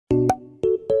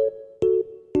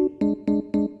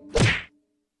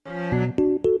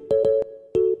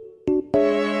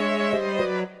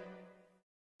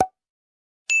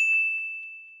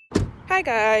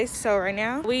Hi guys, so right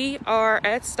now we are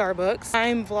at Starbucks.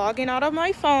 I'm vlogging out of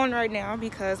my phone right now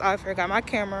because I forgot my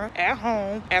camera at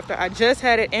home after I just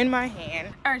had it in my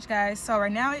hand. Alright guys, so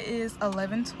right now it is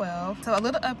 11:12. So a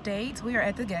little update, we are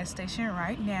at the gas station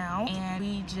right now and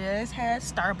we just had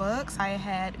Starbucks. I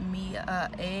had me a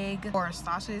egg or a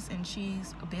sausage and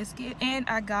cheese biscuit, and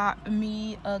I got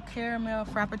me a caramel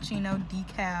frappuccino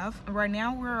decaf. Right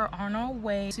now we're on our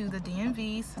way to the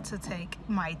DMVs to take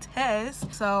my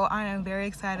test, so I am very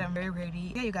excited. I'm very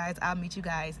ready. Yeah, you guys, I'll meet you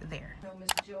guys there. Miss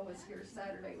Jill was here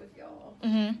Saturday with y'all.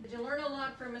 Mm-hmm. Did you learn a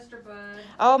lot from Mr. Bud?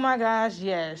 Oh my gosh,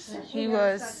 yes. He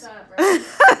was Up,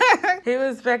 right? he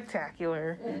was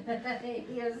spectacular.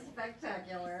 He is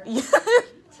spectacular. Yeah.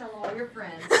 Tell all your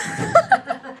friends.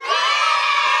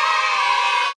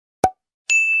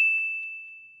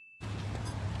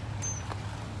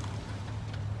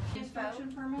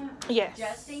 Inspection permit? Yes.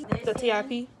 Adjusting The this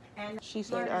TIP. and She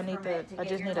said I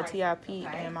just need a TIP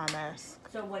and my mask.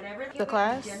 so whatever The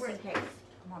class? just in case.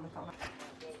 I'm on the phone.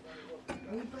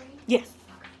 Are you free? Yes.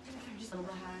 Just a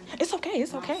little behind. It's okay,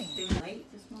 it's okay. Been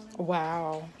late this morning.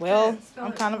 Wow. Well,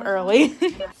 I'm kind of early.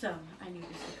 So I need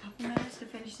just a couple minutes to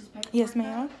finish this paperwork. Yes,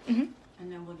 ma'am. Mm-hmm.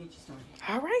 And then we'll get you started.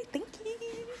 All right, thank you.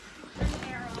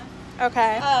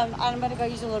 Okay. I'm gonna go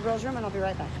use the little girl's room and I'll be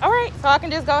right back. All right, so I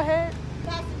can just go ahead?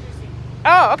 Passenger seat.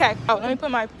 Oh, okay. Oh, let me put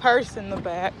my purse in the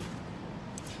back.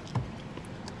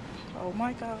 Oh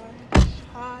my gosh.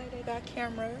 Hi, they got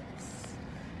cameras.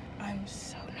 I'm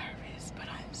so nervous, but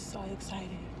I'm so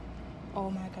excited.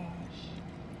 Oh my gosh.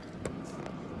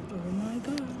 Oh my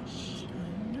gosh.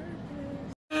 I'm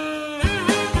nervous.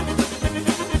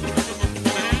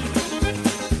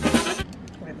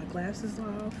 Wipe my glasses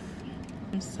off.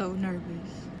 I'm so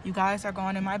nervous. You guys are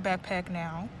going in my backpack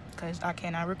now because I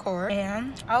cannot record,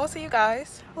 and I will see you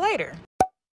guys later.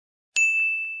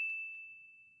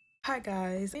 Hi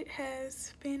guys, it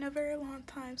has been a very long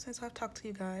time since I've talked to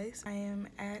you guys. I am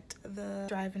at the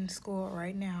driving school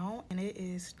right now and it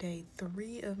is day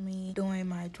 3 of me doing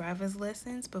my driver's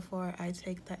lessons before I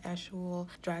take the actual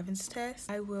driving's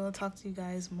test. I will talk to you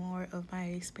guys more of my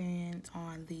experience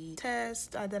on the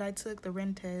test that I took, the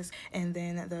written test, and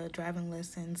then the driving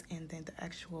lessons, and then the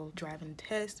actual driving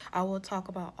test. I will talk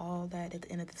about all that at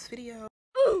the end of this video.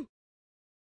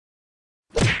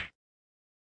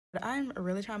 But I'm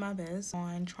really trying my best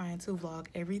on trying to vlog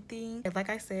everything. Like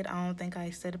I said, I don't think I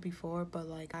said it before, but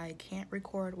like I can't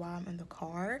record while I'm in the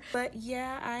car. But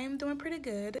yeah, I am doing pretty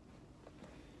good.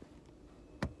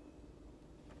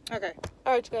 Okay.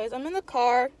 Alright you guys, I'm in the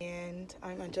car and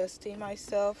I'm adjusting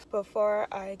myself before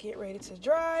I get ready to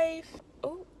drive.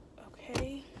 Oh,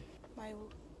 okay.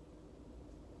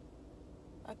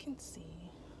 I can see.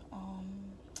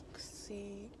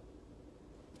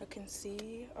 I can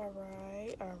see. All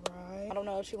right. I don't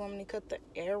know if she want me to cut the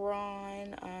air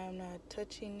on. I'm not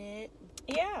touching it.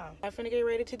 Yeah, I'm finna get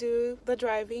ready to do the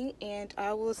driving and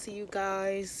I will see you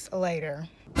guys later.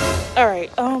 All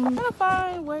right, I'm gonna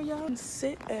find where y'all can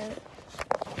sit at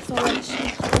so that she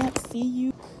can't see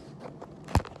you.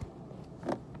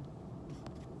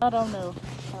 I don't know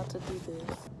how to do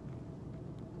this.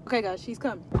 Okay guys, she's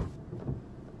coming.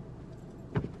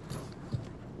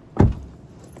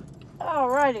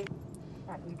 Alrighty.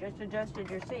 Right, you just adjusted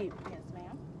your seat. Yes,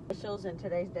 ma'am. Initials and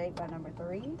today's date by number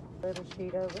 3. Little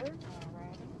sheet over.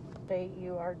 Alrighty. State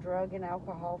you are drug and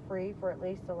alcohol free for at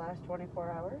least the last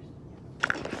 24 hours.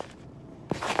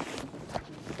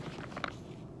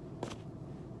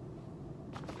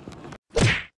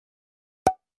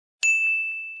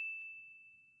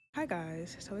 Hi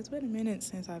guys, so it's been a minute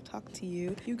since I've talked to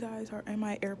you. You guys are in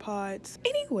my AirPods.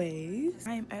 Anyways,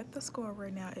 I am at the school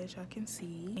right now, as y'all can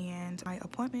see, and my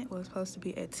appointment was supposed to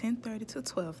be at 10:30 to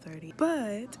 12:30,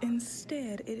 but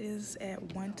instead it is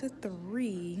at 1 to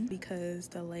 3 because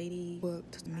the lady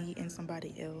booked me and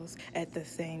somebody else at the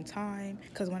same time.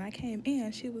 Because when I came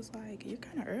in, she was like, "You're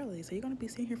kind of early, so you're gonna be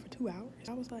sitting here for 2 hours?"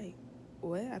 I was like,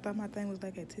 what? I thought my thing was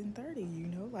like at 10:30, you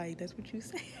know, like that's what you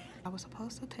say. I was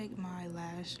supposed to take my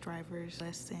last driver's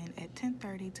lesson at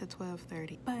 10:30 to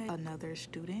 12:30, but another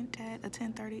student at a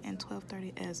 10:30 and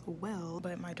 12:30 as well.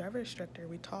 But my driver instructor,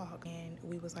 we talked and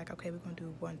we was like, okay, we're gonna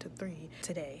do 1 to 3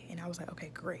 today. And I was like,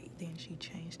 okay, great. Then she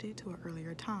changed it to an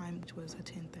earlier time, which was a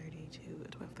 10:30 to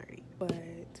 12:30.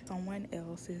 But someone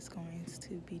else is going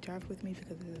to be driving with me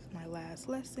because this is my last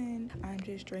lesson. I'm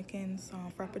just drinking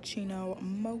some Frappuccino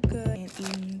mocha and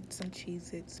eating some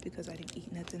Cheez-Its because I didn't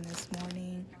eat nothing this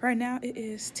morning. Right now it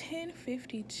is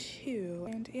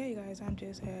 10:52, and yeah, you guys, I'm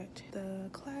just at the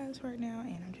class right now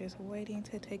and I'm just waiting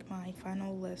to take my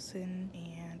final lesson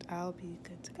and I'll be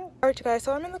good to go. All right, you guys,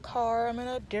 so I'm in the car. I'm in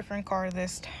a different car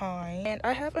this time and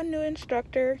I have a new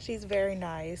instructor. She's very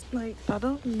nice. Like, I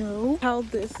don't know how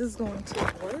this is going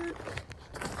to work.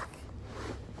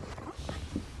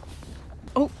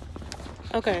 Oh,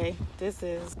 okay, this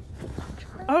is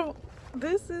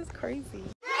crazy.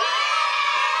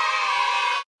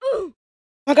 Oh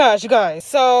my gosh, you guys,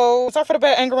 so sorry for the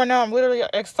bad anger right now. I'm literally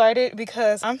excited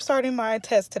because I'm starting my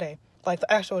test today, like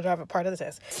the actual driver part of the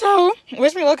test. So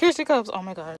wish me luck. Here she comes. Oh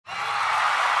my god.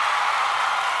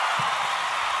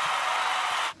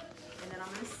 And then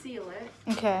I'm going to seal it.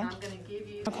 Okay. And I'm going to give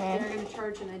you, Okay. they're going to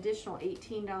charge an additional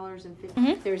 $18.50.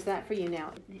 Mhm. There's that for you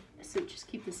now. So just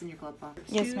keep this in your glove box.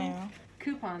 Yes, 2 ma'am.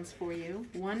 coupons for you.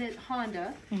 One at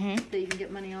Honda, that you can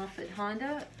get money off at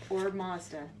Honda, or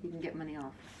Mazda, you can get money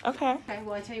off. Okay. Okay,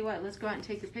 well, I tell you what, let's go out and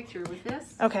take a picture with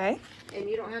this. Okay. And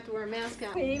you don't have to wear a mask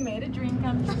out. We made a dream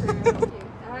come true.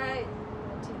 All right.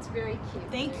 It's very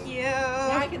cute. Thank you.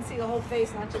 Now I can see the whole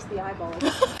face, not just the eyeballs.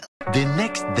 The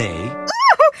next day.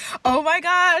 Oh my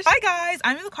gosh. Hi guys,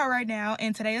 I'm in the car right now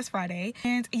and today is Friday.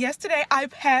 And yesterday I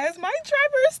passed my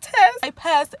driver's test. I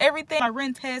passed everything, my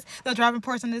written test, the driving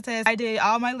portion of the test. I did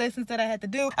all my lessons that I had to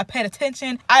do. I paid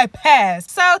attention. I passed.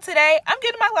 So today I'm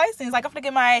getting my license. Like, I'm gonna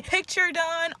get my picture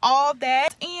done, all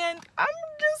that. And I'm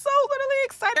just so literally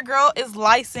excited. Your girl is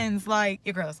licensed. Like,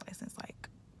 your girl is licensed. Like,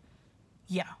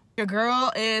 yeah. Your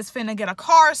girl is finna get a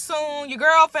car soon. Your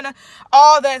girl finna,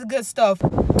 all that good stuff.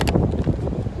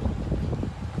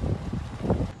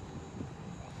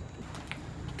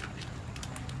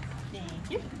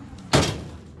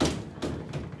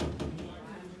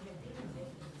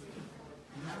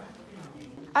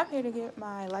 I'm here to get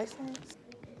my license.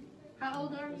 How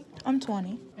old are you? I'm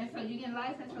 20. And so you get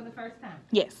licensed for the first time.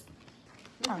 Yes.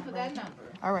 Listen for that number.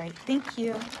 All right. Thank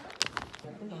you.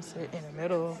 We're going to sit in the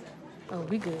middle. Oh,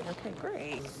 we good. Okay,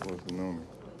 great. What's the number?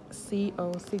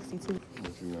 CO62.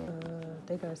 What you got?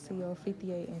 They got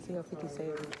CO58 and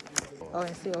CO57. Oh,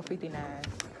 and CO59.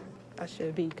 I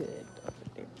should be good.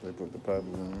 They put the papers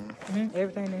in there?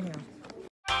 Everything in here.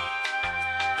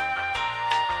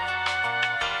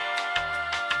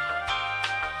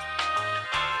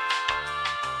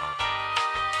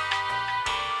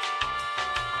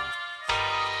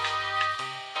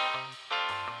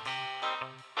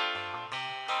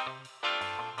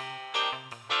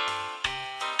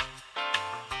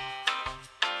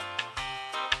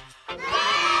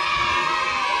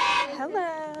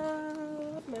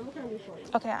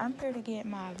 Okay, I'm here to get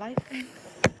my license,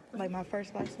 like my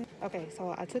first license. Okay,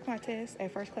 so I took my test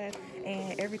at first class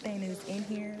and everything is in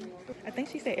here. I think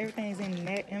she said everything is in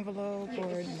that envelope,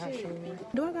 or not sure.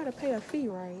 Do I gotta pay a fee,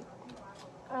 right?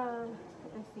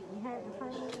 Let's see, you had the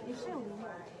permit? It should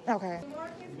be. Okay.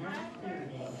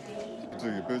 You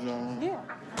took your picture on them? Yeah.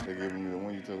 They giving you the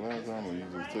one you took last time, or you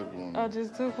just took one? I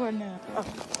just took one now.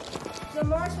 Okay. The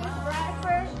Marshall's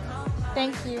Bradford.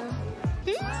 Thank you.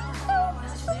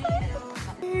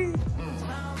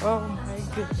 Oh my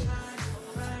goodness.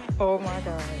 Oh my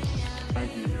gosh.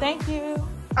 Thank you. Thank you.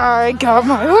 I got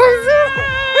my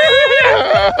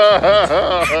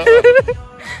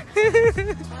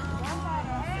license.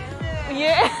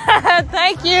 Yeah,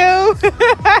 thank you.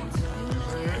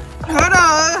 Hold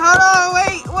on,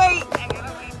 wait.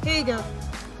 Here you go.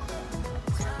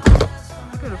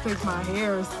 I could have fixed my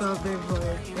hair or something, but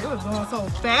it was going so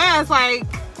fast, like.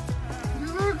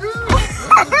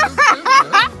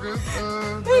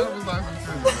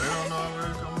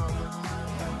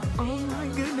 Oh my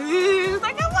goodness.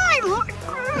 I got my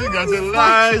You got your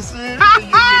license.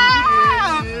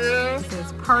 It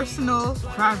says personal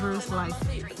driver's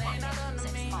license.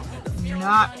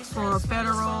 Not for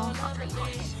federal.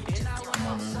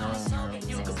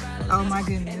 Oh my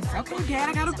goodness. Okay, Dad,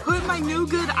 I gotta put my new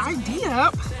good ID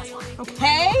up.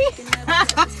 Okay?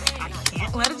 I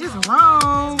can't let it just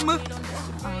roam.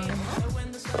 My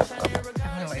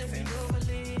license.